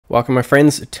Welcome, my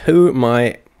friends, to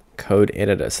my code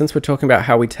editor. Since we're talking about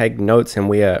how we take notes and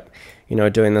we are,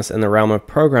 doing this in the realm of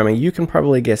programming, you can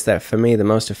probably guess that for me, the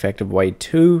most effective way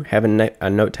to have a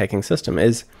note-taking system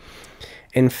is,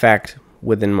 in fact,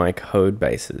 within my code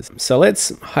bases. So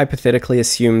let's hypothetically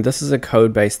assume this is a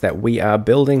code base that we are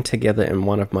building together in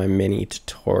one of my many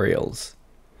tutorials.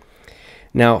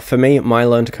 Now, for me, my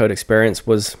Learn to Code experience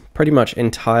was pretty much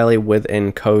entirely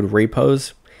within code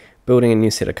repos, building a new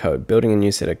set of code, building a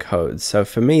new set of code. So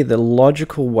for me, the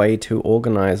logical way to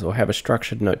organize or have a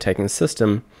structured note-taking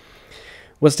system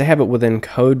was to have it within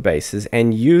code bases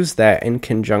and use that in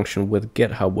conjunction with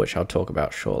GitHub, which I'll talk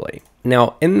about shortly.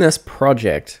 Now, in this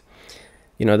project,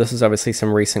 this is obviously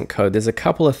some recent code. There's a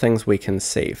couple of things we can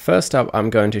see. First up,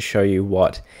 I'm going to show you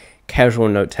what casual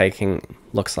note-taking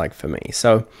looks like for me.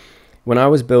 So when I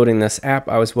was building this app,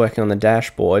 I was working on the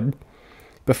dashboard.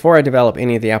 Before I develop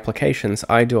any of the applications,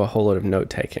 I do a whole lot of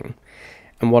note-taking.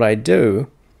 And what I do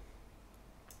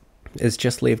is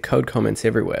just leave code comments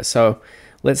everywhere. So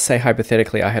let's say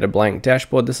hypothetically I had a blank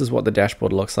dashboard. This is what the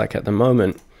dashboard looks like at the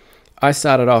moment. I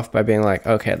started off by being like,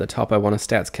 okay, at the top I want a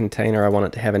stats container. I want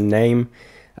it to have a name,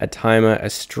 a timer, a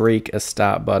streak, a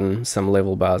start button, some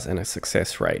level bars, and a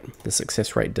success rate. The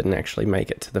success rate didn't actually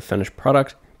make it to the finished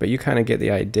product, but you kind of get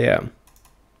the idea.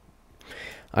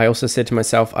 I also said to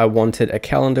myself I wanted a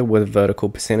calendar with vertical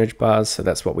percentage bars, so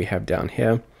that's what we have down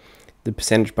here. The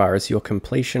percentage bar is your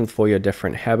completion for your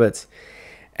different habits,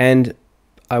 and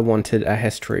I wanted a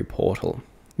history portal.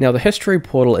 Now the history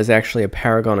portal is actually a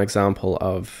paragon example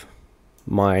of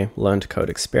my Learn to Code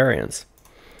experience.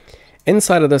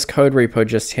 Inside of this code repo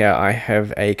just here, I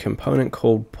have a component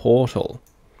called portal.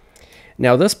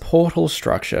 Now this portal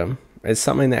structure is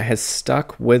something that has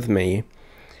stuck with me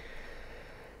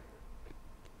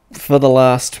for the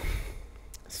last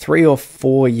 3 or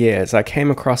 4 years. I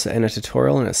came across it in a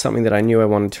tutorial, and it's something that I knew I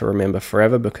wanted to remember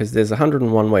forever because there's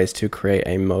 101 ways to create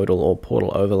a modal or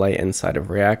portal overlay inside of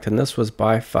React, and this was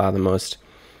by far the most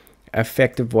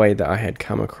effective way that I had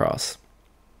come across.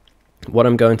 What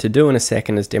I'm going to do in a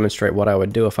second is demonstrate what I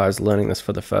would do if I was learning this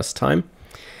for the first time.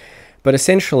 But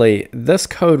essentially, this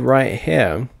code right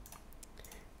here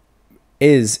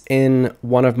is in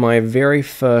one of my very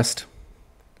first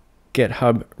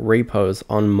GitHub repos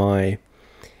on my,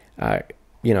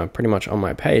 pretty much on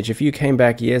my page. If you came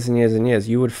back years and years and years,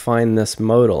 you would find this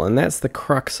modal, and that's the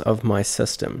crux of my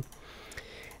system,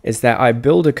 is that I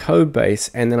build a code base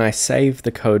and then I save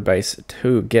the code base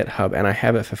to GitHub and I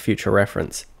have it for future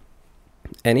reference.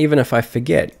 And even if I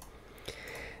forget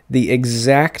the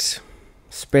exact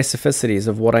specificities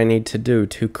of what I need to do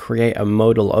to create a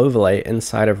modal overlay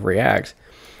inside of React,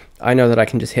 I know that I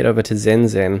can just head over to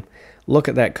Zen, look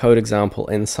at that code example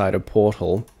inside a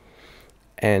portal,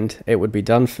 and it would be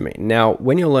done for me. Now,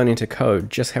 when you're learning to code,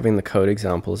 just having the code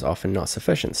example is often not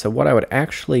sufficient. So what I would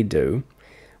actually do,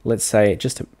 let's say,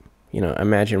 just to,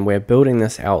 imagine we're building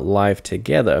this out live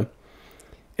together,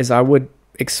 is I would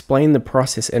explain the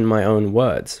process in my own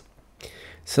words.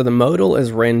 So the modal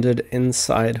is rendered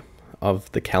inside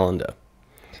of the calendar.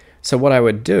 So what I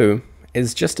would do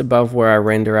is just above where I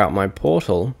render out my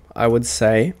portal, I would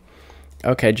say,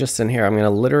 okay, just in here, I'm going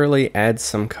to literally add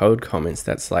some code comments.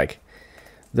 That's like,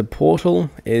 the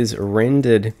portal is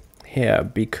rendered here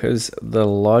because the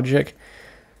logic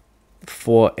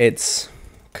for its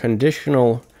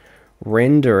conditional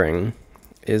rendering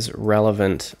is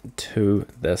relevant to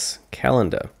this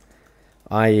calendar,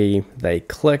 i.e. they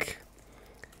click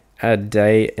a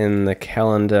day in the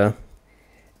calendar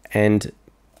and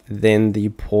then the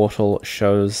portal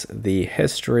shows the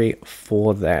history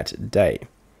for that day.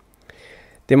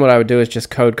 Then what I would do is just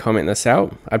code comment this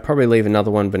out. I'd probably leave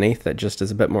another one beneath that just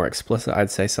is a bit more explicit.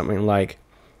 I'd say something like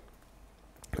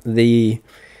the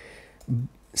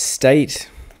state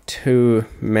to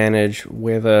manage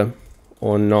whether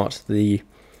or not the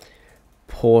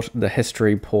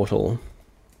history portal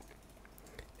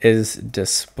is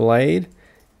displayed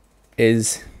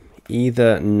is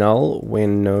either null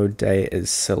when no day is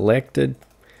selected,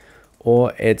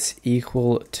 or it's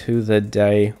equal to the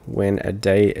day when a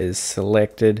day is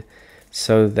selected,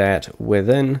 so that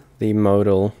within the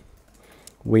modal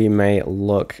we may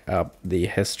look up the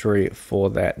history for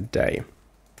that day.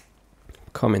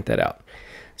 Comment that out.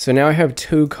 So now I have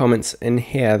 2 comments in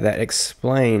here that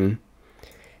explain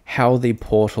how the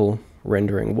portal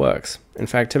rendering works. In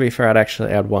fact, to be fair, I'd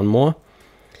actually add one more.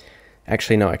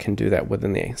 Actually, no, I can do that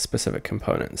within the specific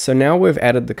component. So now we've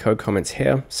added the code comments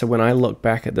here. So when I look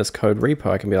back at this code repo,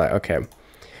 I can be like, okay,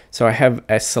 so I have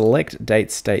a select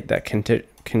date state that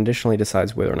conditionally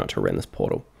decides whether or not to run this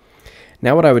portal.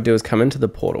 Now what I would do is come into the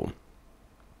portal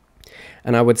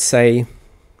and I would say,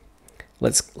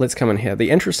 let's come in here.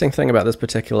 The interesting thing about this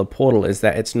particular portal is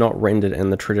that it's not rendered in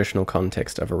the traditional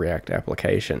context of a React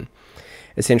application.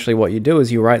 Essentially what you do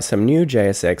is you write some new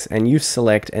JSX and you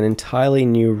select an entirely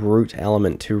new root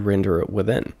element to render it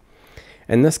within.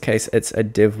 In this case, it's a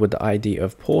div with the ID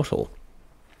of portal.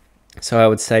 So I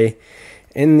would say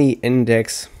in the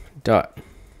index.html,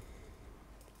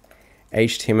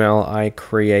 I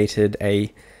created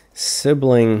a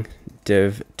sibling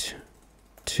div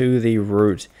to the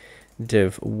root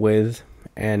div with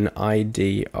an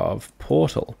ID of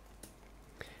portal.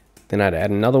 Then I'd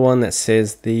add another one that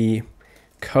says the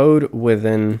code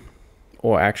within,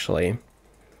 or actually,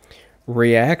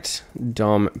 React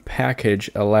DOM package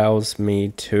allows me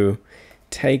to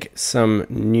take some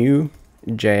new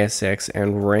JSX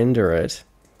and render it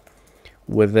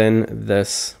within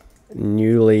this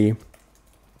newly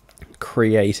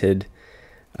created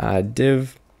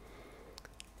div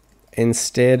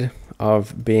instead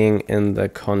of being in the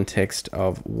context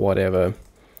of whatever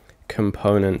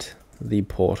component the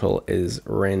portal is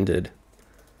rendered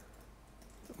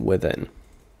within.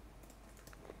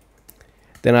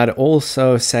 Then I'd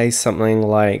also say something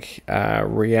like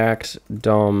React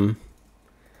DOM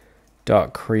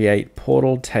 .create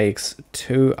portal takes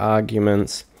two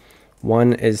arguments.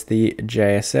 One is the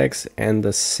JSX and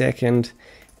the second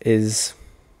is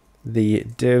the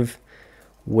div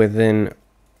within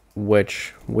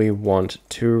which we want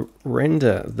to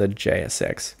render the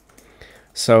JSX.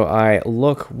 So I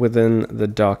look within the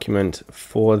document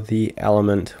for the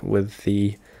element with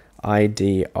the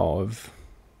ID of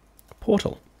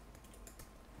portal.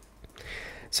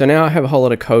 So now I have a whole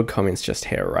lot of code comments just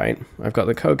here, right? I've got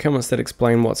the code comments that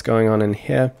explain what's going on in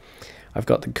here. I've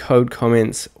got the code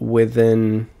comments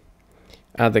within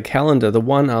the calendar. The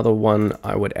one other one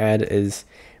I would add is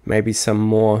maybe some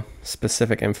more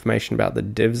specific information about the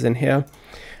divs in here.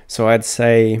 So I'd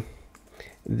say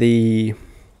the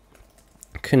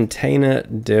container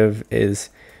div is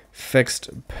fixed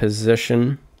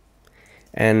position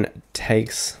and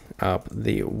takes up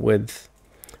the width,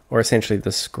 or essentially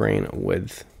the screen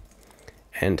width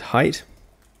and height.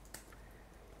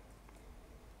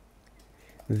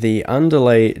 The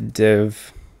underlay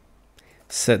div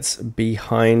sits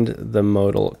behind the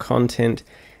modal content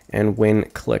and when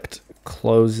clicked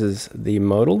closes the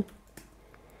modal.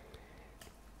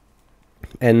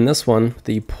 And this one,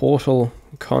 the portal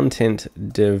content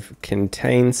div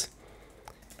contains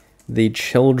the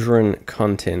children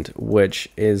content, which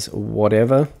is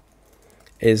whatever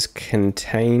is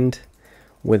contained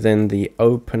within the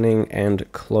opening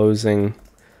and closing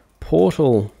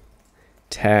portal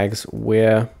tags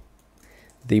where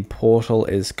the portal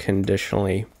is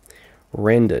conditionally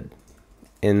rendered.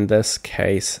 In this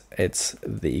case, it's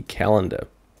the calendar.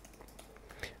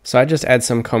 So I just add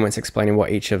some comments explaining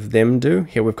what each of them do.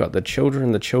 Here we've got the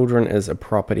children. The children is a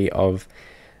property of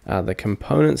the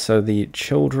component. So the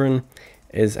children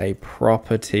is a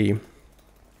property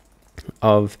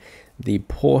of the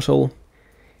portal.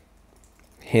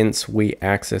 Hence, we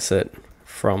access it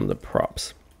from the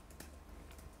props.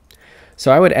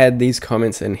 So I would add these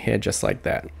comments in here just like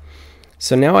that.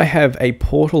 So now I have a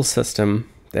portal system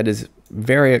that is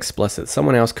very explicit.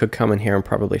 Someone else could come in here and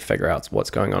probably figure out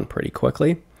what's going on pretty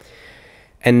quickly.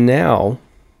 And now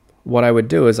what I would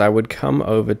do is I would come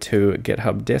over to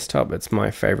GitHub desktop. It's my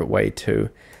favorite way to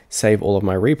save all of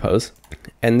my repos.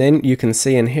 And then you can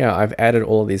see in here, I've added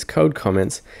all of these code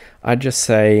comments. I just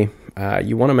say,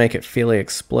 you want to make it fairly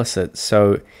explicit.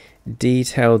 So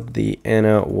detailed the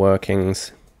inner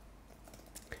workings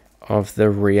of the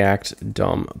React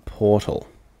DOM portal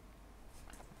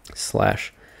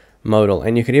 / modal.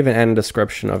 And you could even add a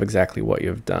description of exactly what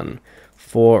you've done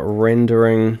for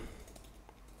rendering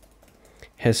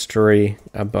history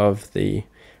above the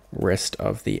rest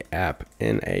of the app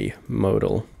in a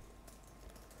modal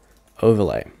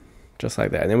overlay, just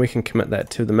like that. And then we can commit that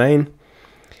to the main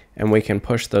and we can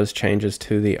push those changes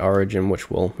to the origin, which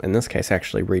will, in this case,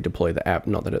 actually redeploy the app.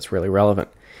 Not that it's really relevant.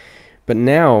 But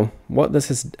now what this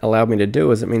has allowed me to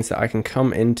do is it means that I can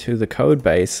come into the code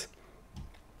base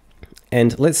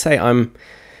and let's say I'm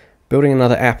building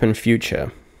another app in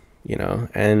future, you know,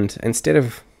 and instead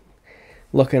of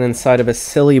looking inside of a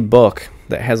silly book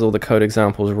that has all the code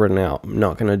examples written out, I'm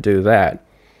not going to do that.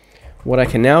 What I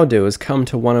can now do is come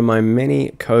to one of my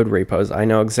many code repos. I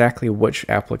know exactly which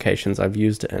applications I've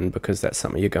used it in because that's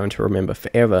something you're going to remember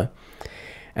forever.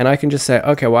 And I can just say,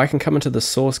 okay, well, I can come into the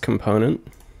source component,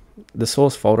 the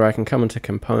source folder, I can come into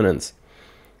components,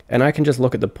 and I can just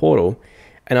look at the portal,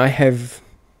 and I have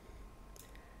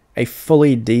a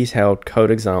fully detailed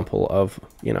code example of,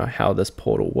 you know, how this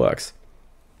portal works.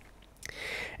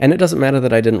 And it doesn't matter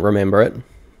that I didn't remember it,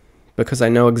 because I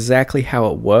know exactly how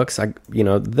it works.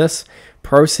 This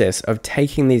process of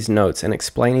taking these notes and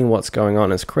explaining what's going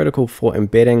on is critical for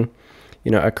embedding,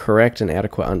 a correct and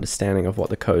adequate understanding of what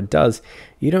the code does.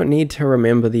 You don't need to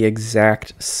remember the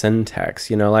exact syntax.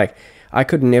 Like I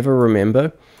could never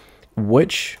remember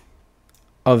which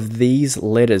of these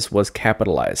letters was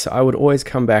capitalized. So I would always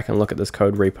come back and look at this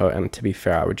code repo, and to be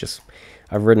fair,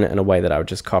 I've written it in a way that I would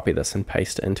just copy this and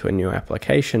paste it into a new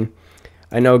application.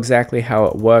 I know exactly how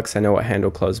it works. I know what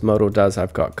handle close modal does.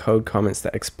 I've got code comments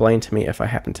that explain to me if I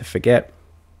happen to forget.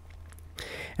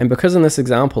 And because in this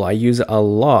example I use it a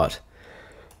lot,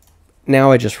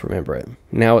 now I just remember it.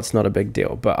 Now it's not a big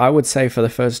deal. But I would say for the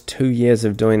first 2 years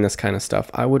of doing this kind of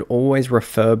stuff, I would always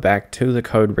refer back to the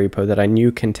code repo that I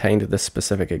knew contained this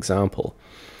specific example.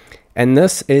 And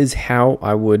this is how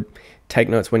I would take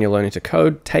notes when you're learning to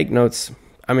code. Take notes.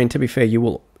 I mean, to be fair,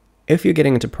 if you're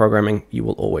getting into programming, you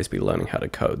will always be learning how to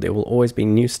code. There will always be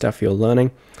new stuff you're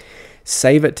learning.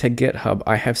 Save it to GitHub.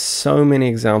 I have so many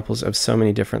examples of so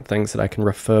many different things that I can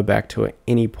refer back to at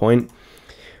any point.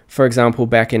 For example,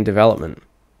 back-end development.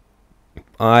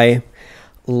 I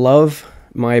love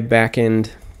my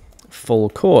back-end full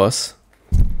course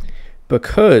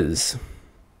because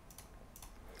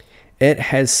it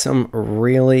has some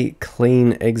really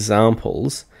clean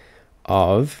examples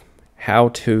of how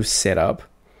to set up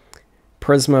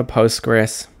Prisma,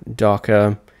 Postgres,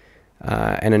 Docker,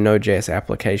 and a Node.js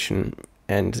application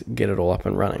and get it all up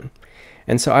and running.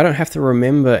 And so I don't have to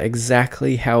remember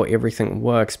exactly how everything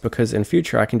works, because in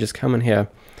future I can just come in here,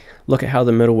 look at how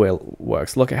the middleware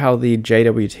works, look at how the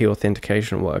JWT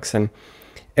authentication works. And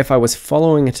if I was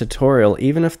following a tutorial,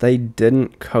 even if they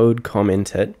didn't code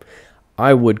comment it,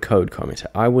 I would code comment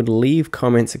it. I would leave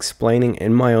comments explaining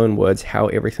in my own words how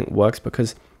everything works,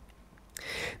 because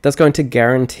that's going to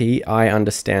guarantee I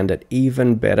understand it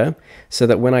even better, so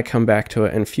that when I come back to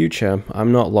it in future,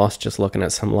 I'm not lost just looking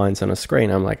at some lines on a screen.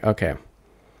 I'm like, okay,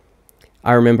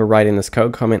 I remember writing this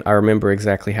code comment. I remember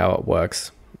exactly how it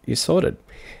works. You sorted.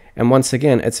 And once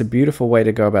again, it's a beautiful way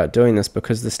to go about doing this,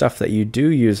 because the stuff that you do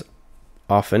use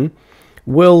often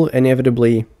will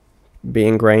inevitably be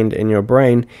ingrained in your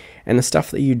brain, and the stuff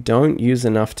that you don't use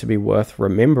enough to be worth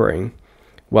remembering,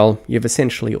 well, you've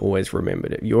essentially always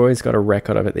remembered it. You always got a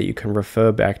record of it that you can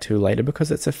refer back to later, because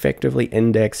it's effectively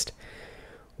indexed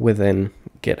within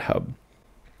GitHub.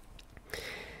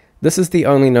 This is the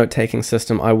only note-taking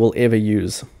system I will ever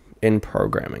use in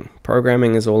programming.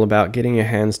 Programming is all about getting your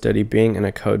hands dirty, being in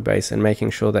a code base, and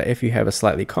making sure that if you have a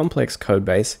slightly complex code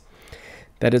base,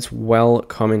 that it's well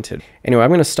commented. Anyway, I'm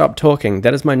going to stop talking.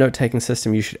 That is my note-taking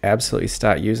system you should absolutely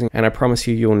start using, and I promise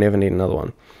you, you'll never need another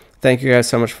one. Thank you guys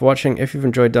so much for watching. If you've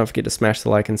enjoyed, don't forget to smash the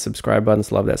like and subscribe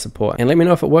buttons. Love that support. And let me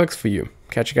know if it works for you.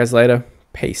 Catch you guys later.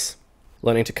 Peace.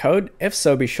 Learning to code? If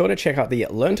so, be sure to check out the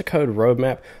Learn to Code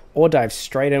roadmap, or dive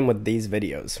straight in with these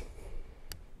videos.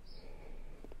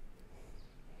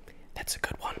 That's a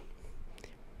good one.